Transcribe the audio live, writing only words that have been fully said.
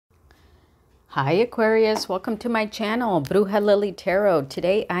Hi Aquarius, welcome to my channel, Bruja Lily Tarot.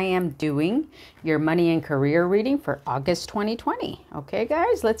 Today I am doing your money and career reading for August 2020. Okay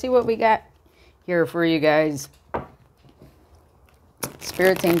guys, let's see what we got here for you guys.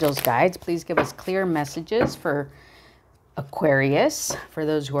 Spirits, angels, guides, please give us clear messages for Aquarius, for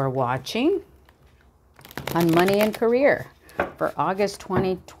those who are watching, on money and career for August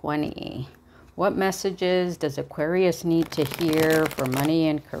 2020. What messages does Aquarius need to hear for money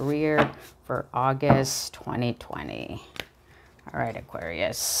and career for August 2020? All right,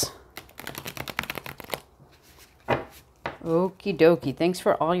 Aquarius. Okie dokie. Thanks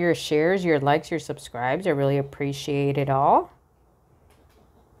for all your shares, your likes, your subscribes. I really appreciate it all.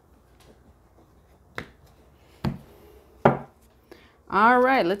 All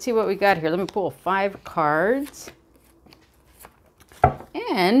right, let's see what we got here. Let me pull 5 cards.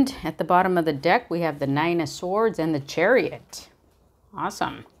 And at the bottom of the deck, we have the 9 of Swords and the Chariot.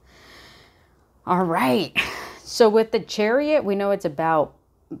 Awesome. All right. So with the Chariot, we know it's about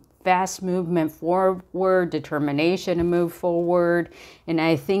fast movement forward, determination to move forward. And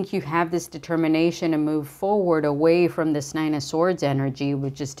I think you have this determination to move forward away from this 9 of Swords energy,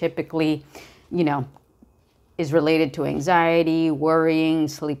 which is typically, you know, is related to anxiety, worrying,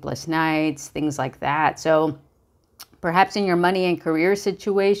 sleepless nights, things like that. So perhaps in your money and career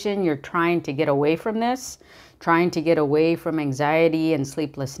situation, you're trying to get away from this, trying to get away from anxiety and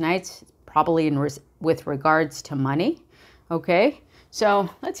sleepless nights, probably with regards to money. Okay, so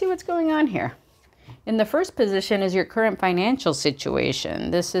let's see what's going on here. In the first position is your current financial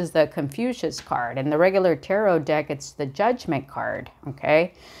situation. This is the Confucius card. In the regular tarot deck, it's the Judgment card.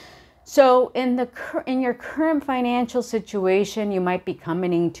 Okay. So in your current financial situation, you might be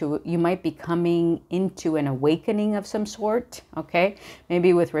coming into an awakening of some sort, okay?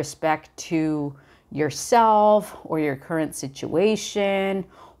 Maybe with respect to yourself or your current situation,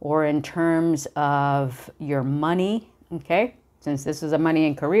 or in terms of your money, okay? Since this is a money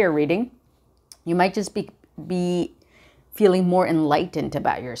and career reading, you might just be feeling more enlightened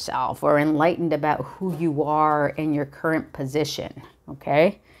about yourself, or enlightened about who you are in your current position,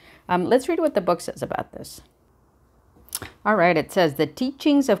 okay? Let's read what the book says about this. All right, it says, the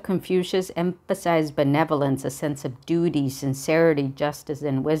teachings of Confucius emphasize benevolence, a sense of duty, sincerity, justice,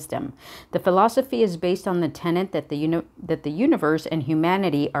 and wisdom. The philosophy is based on the tenet that the universe and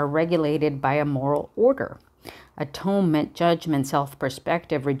humanity are regulated by a moral order. Atonement, judgment,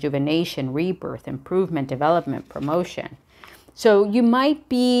 self-perspective, rejuvenation, rebirth, improvement, development, promotion. So you might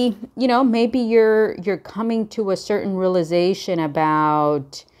be, you know, maybe you're coming to a certain realization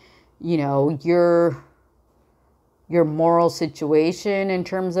about, you know, your moral situation in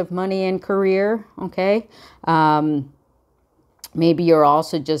terms of money and career, okay? Maybe you're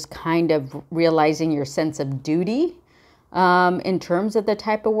also just kind of realizing your sense of duty in terms of the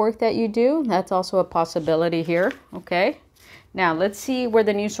type of work that you do. That's also a possibility here, okay? Now, let's see where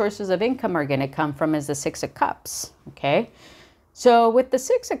the new sources of income are going to come from is the 6 of Cups, okay? So with the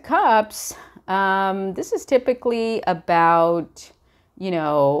 6 of Cups, this is typically about, you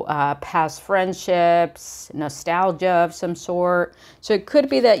know, past friendships, nostalgia of some sort. So it could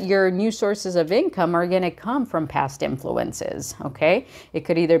be that your new sources of income are going to come from past influences, okay? It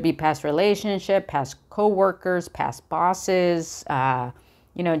could either be past relationship, past co-workers, past bosses,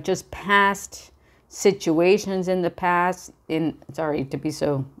 you know, just past situations in the past. Sorry to be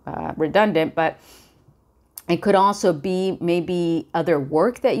so redundant, but it could also be maybe other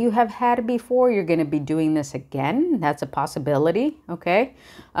work that you have had before. You're going to be doing this again. That's a possibility, okay?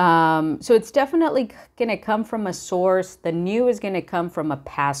 So it's definitely going to come from a source. The new is going to come from a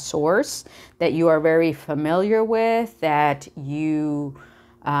past source that you are very familiar with, that you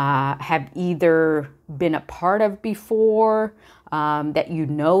have either been a part of before, that you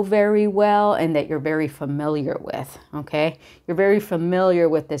know very well, and that you're very familiar with, okay? You're very familiar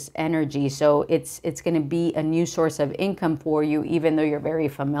with this energy, so it's going to be a new source of income for you, even though you're very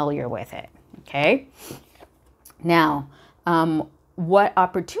familiar with it, okay? Now, what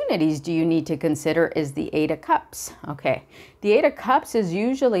opportunities do you need to consider is the 8 of Cups, okay? The 8 of Cups is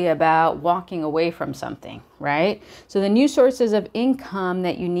usually about walking away from something, right? So the new sources of income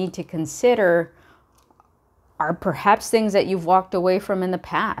that you need to consider are perhaps things that you've walked away from in the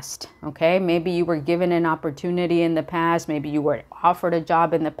past, okay? Maybe you were given an opportunity in the past, maybe you were offered a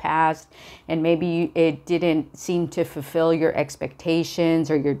job in the past, and maybe it didn't seem to fulfill your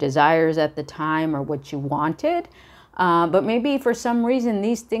expectations or your desires at the time or what you wanted. But maybe for some reason,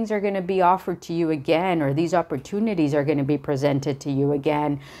 these things are going to be offered to you again, or these opportunities are going to be presented to you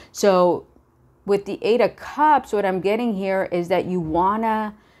again. So with the 8 of Cups, what I'm getting here is that you want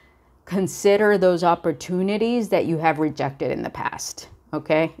to consider those opportunities that you have rejected in the past.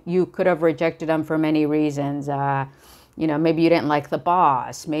 okay? You could have rejected them for many reasons. You know, maybe you didn't like the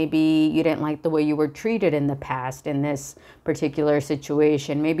boss. Maybe you didn't like the way you were treated in the past in this particular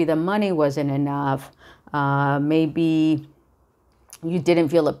situation. Maybe the money wasn't enough. Maybe you didn't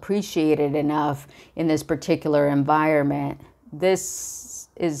feel appreciated enough in this particular environment. This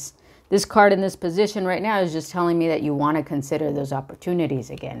card in this position right now is just telling me that you want to consider those opportunities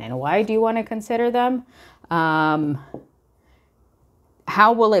again. And why do you want to consider them? How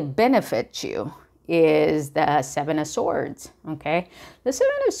will it benefit you is the Seven of Swords, okay? The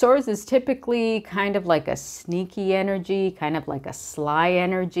Seven of Swords is typically kind of like a sneaky energy, kind of like a sly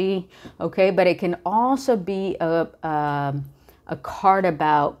energy, okay? But it can also be a card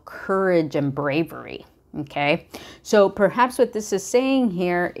about courage and bravery, okay? So perhaps what this is saying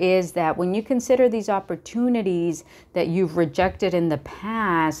here is that when you consider these opportunities that you've rejected in the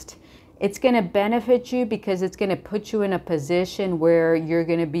past, it's going to benefit you because it's going to put you in a position where you're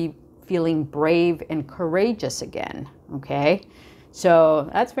going to be feeling brave and courageous again, okay? So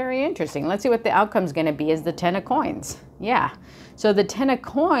that's very interesting. Let's see what the outcome is going to be is the Ten of Coins. Yeah. So the Ten of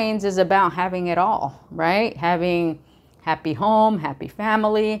Coins is about having it all, right? Having happy home, happy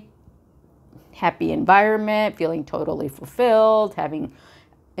family, happy environment, feeling totally fulfilled, having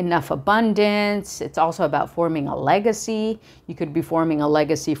enough abundance. It's also about forming a legacy. You could be forming a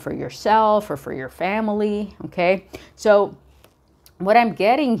legacy for yourself or for your family, okay? So what I'm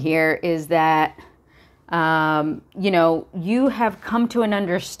getting here is that, you know, you have come to an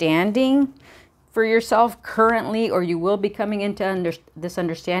understanding for yourself currently, or you will be coming into this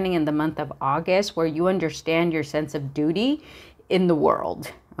understanding in the month of August, where you understand your sense of duty in the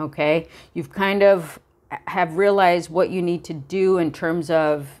world, okay? You've kind of have realized what you need to do in terms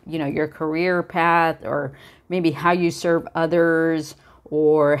of, you know, your career path, or maybe how you serve others,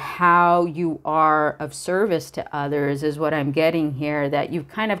 or how you are of service to others is what I'm getting here, that you've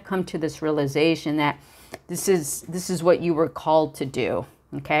kind of come to this realization that this is what you were called to do,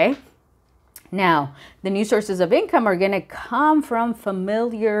 okay? Now, the new sources of income are going to come from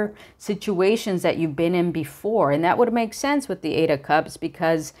familiar situations that you've been in before. And that would make sense with the Eight of Cups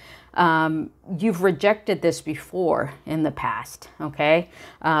because you've rejected this before in the past, okay?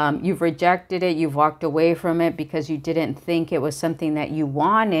 You've rejected it. You've walked away from it because you didn't think it was something that you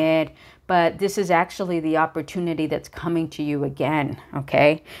wanted. But this is actually the opportunity that's coming to you again,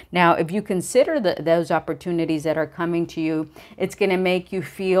 okay? Now, if you consider those opportunities that are coming to you, it's going to make you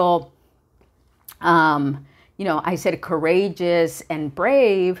feel... you know, I said courageous and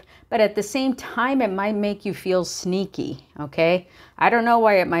brave, but at the same time, it might make you feel sneaky. Okay. I don't know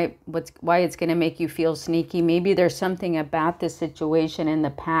why why it's going to make you feel sneaky. Maybe there's something about this situation in the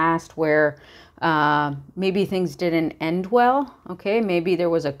past where, maybe things didn't end well. Okay. Maybe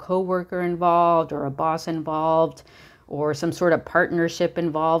there was a coworker involved or a boss involved or some sort of partnership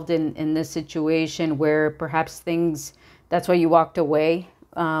involved in this situation where perhaps that's why you walked away.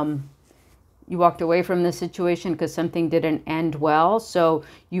 You walked away from the situation because something didn't end well. So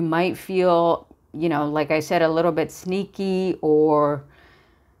you might feel, you know, like I said, a little bit sneaky, or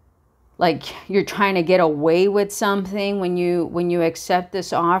like you're trying to get away with something when you accept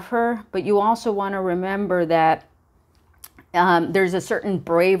this offer. But you also want to remember that there's a certain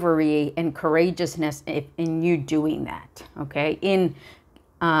bravery and courageousness in you doing that, okay? In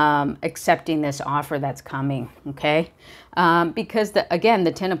accepting this offer that's coming, okay? Because again,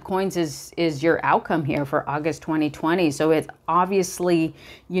 the Ten of Coins is your outcome here for August 2020. So it's obviously,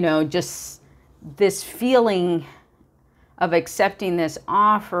 you know, just this feeling of accepting this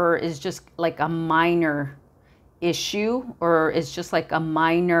offer is just like a minor issue, or it's just like a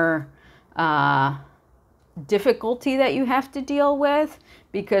minor difficulty that you have to deal with,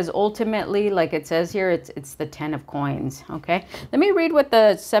 because ultimately, like it says here, it's the Ten of Coins, okay? Let me read what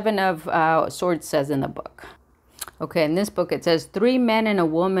the Seven of Swords says in the book. Okay, in this book it says, 3 men and a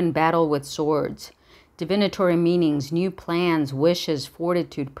woman battle with swords. Divinatory meanings, new plans, wishes,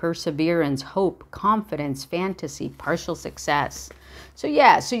 fortitude, perseverance, hope, confidence, fantasy, partial success. So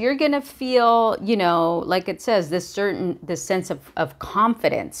yeah, so you're going to feel, you know, like it says, this sense of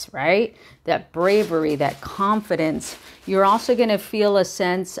confidence, right? That bravery, that confidence. You're also going to feel a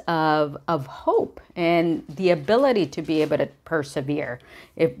sense of hope and the ability to be able to persevere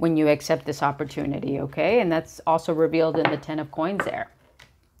when you accept this opportunity, okay? And that's also revealed in the Ten of Coins there.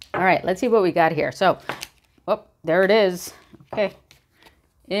 All right, let's see what we got here. So, oh, there it is. Okay.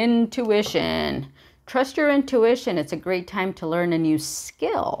 Intuition. Trust your intuition. It's a great time to learn a new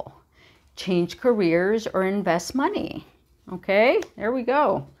skill, change careers, or invest money. Okay, there we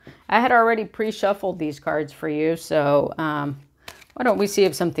go. I had already pre-shuffled these cards for you, so why don't we see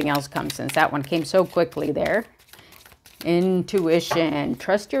if something else comes, since that one came so quickly there. Intuition.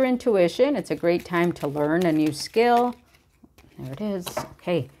 Trust your intuition. It's a great time to learn a new skill. There it is.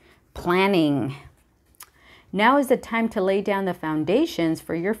 Okay. Planning. Now is the time to lay down the foundations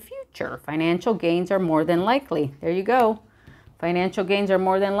for your future. Financial gains are more than likely. There you go. Financial gains are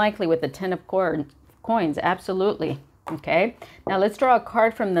more than likely with the 10 of coins. Absolutely. Okay. Now let's draw a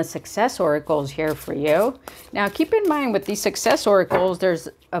card from the success oracles here for you. Now keep in mind with these success oracles, there's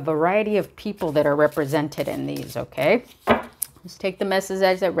a variety of people that are represented in these. Okay. Just take the message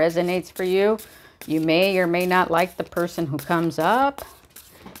as it resonates for you. You may or may not like the person who comes up.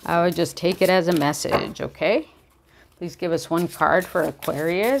 I would just take it as a message. Okay. Please give us one card for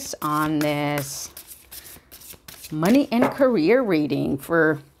Aquarius on this money and career reading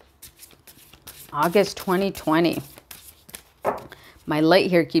for August 2020. My light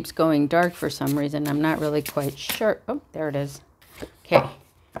here keeps going dark for some reason. I'm not really quite sure. Oh, there it is. Okay.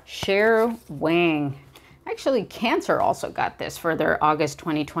 Cher Wang. Actually, Cancer also got this for their August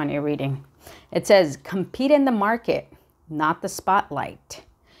 2020 reading. It says, compete in the market, not the spotlight.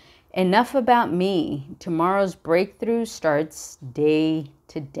 Enough about me. Tomorrow's breakthrough starts day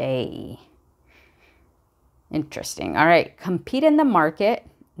to day. Interesting. All right. Compete in the market,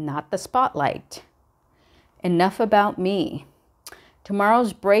 not the spotlight. Enough about me.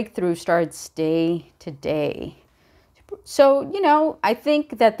 Tomorrow's breakthrough starts day to day. So, you know, I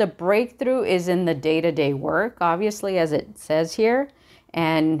think that the breakthrough is in the day-to-day work, obviously, as it says here,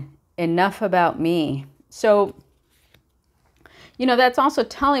 and enough about me. So, you know, that's also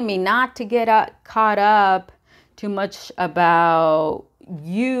telling me not to get caught up too much about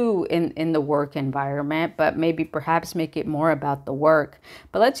you in the work environment, but maybe perhaps make it more about the work.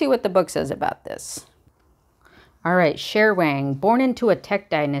 But let's see what the book says about this. All right, Cher Wang. Born into a tech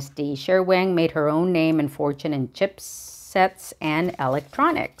dynasty, Cher Wang made her own name and fortune in chipsets and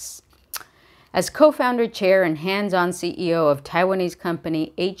electronics. As co-founder, chair, and hands-on CEO of Taiwanese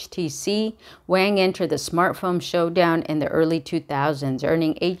company HTC, Wang entered the smartphone showdown in the early 2000s,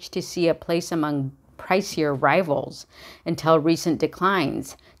 earning HTC a place among pricier rivals until recent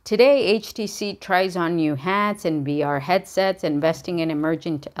declines. Today, HTC tries on new hats and VR headsets, investing in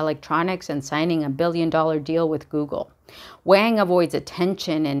emerging electronics and signing a billion-dollar deal with Google. Wang avoids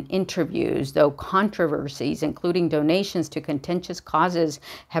attention in interviews, though controversies, including donations to contentious causes,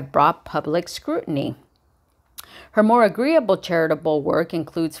 have brought public scrutiny. Her more agreeable charitable work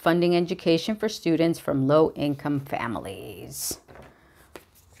includes funding education for students from low-income families.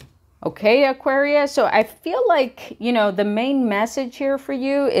 Okay, Aquarius, so I feel like, you know, the main message here for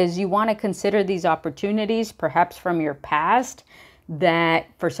you is you want to consider these opportunities, perhaps from your past, that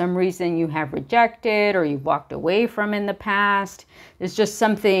for some reason you have rejected or you've walked away from in the past. It's just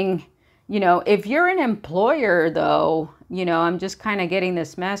something, you know, if you're an employer, though, you know, I'm just kind of getting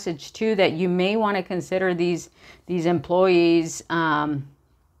this message too that you may want to consider these employees from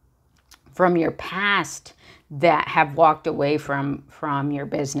your past that have walked away from your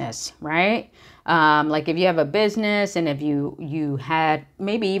business, right? Like if you have a business and if you had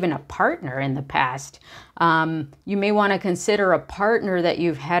maybe even a partner in the past, you may want to consider a partner that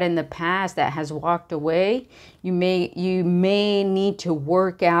you've had in the past that has walked away. You may need to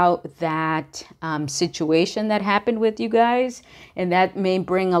work out that situation that happened with you guys, and that may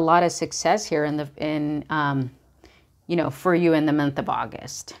bring a lot of success here you know, for you in the month of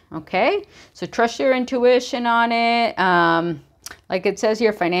August. Okay, so trust your intuition on it. Like it says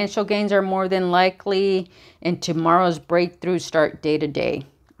here, financial gains are more than likely, and tomorrow's breakthroughs start day to day.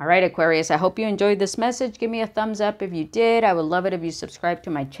 All right, Aquarius, I hope you enjoyed this message. Give me a thumbs up if you did. I would love it if you subscribe to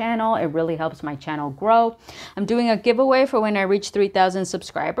my channel. It really helps my channel grow. I'm doing a giveaway for when I reach 3,000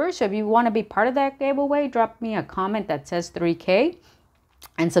 subscribers. So if you want to be part of that giveaway, drop me a comment that says 3K.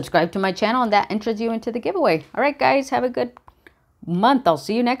 And subscribe to my channel, and that enters you into the giveaway. All right, guys, have a good month. I'll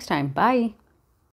see you next time. Bye.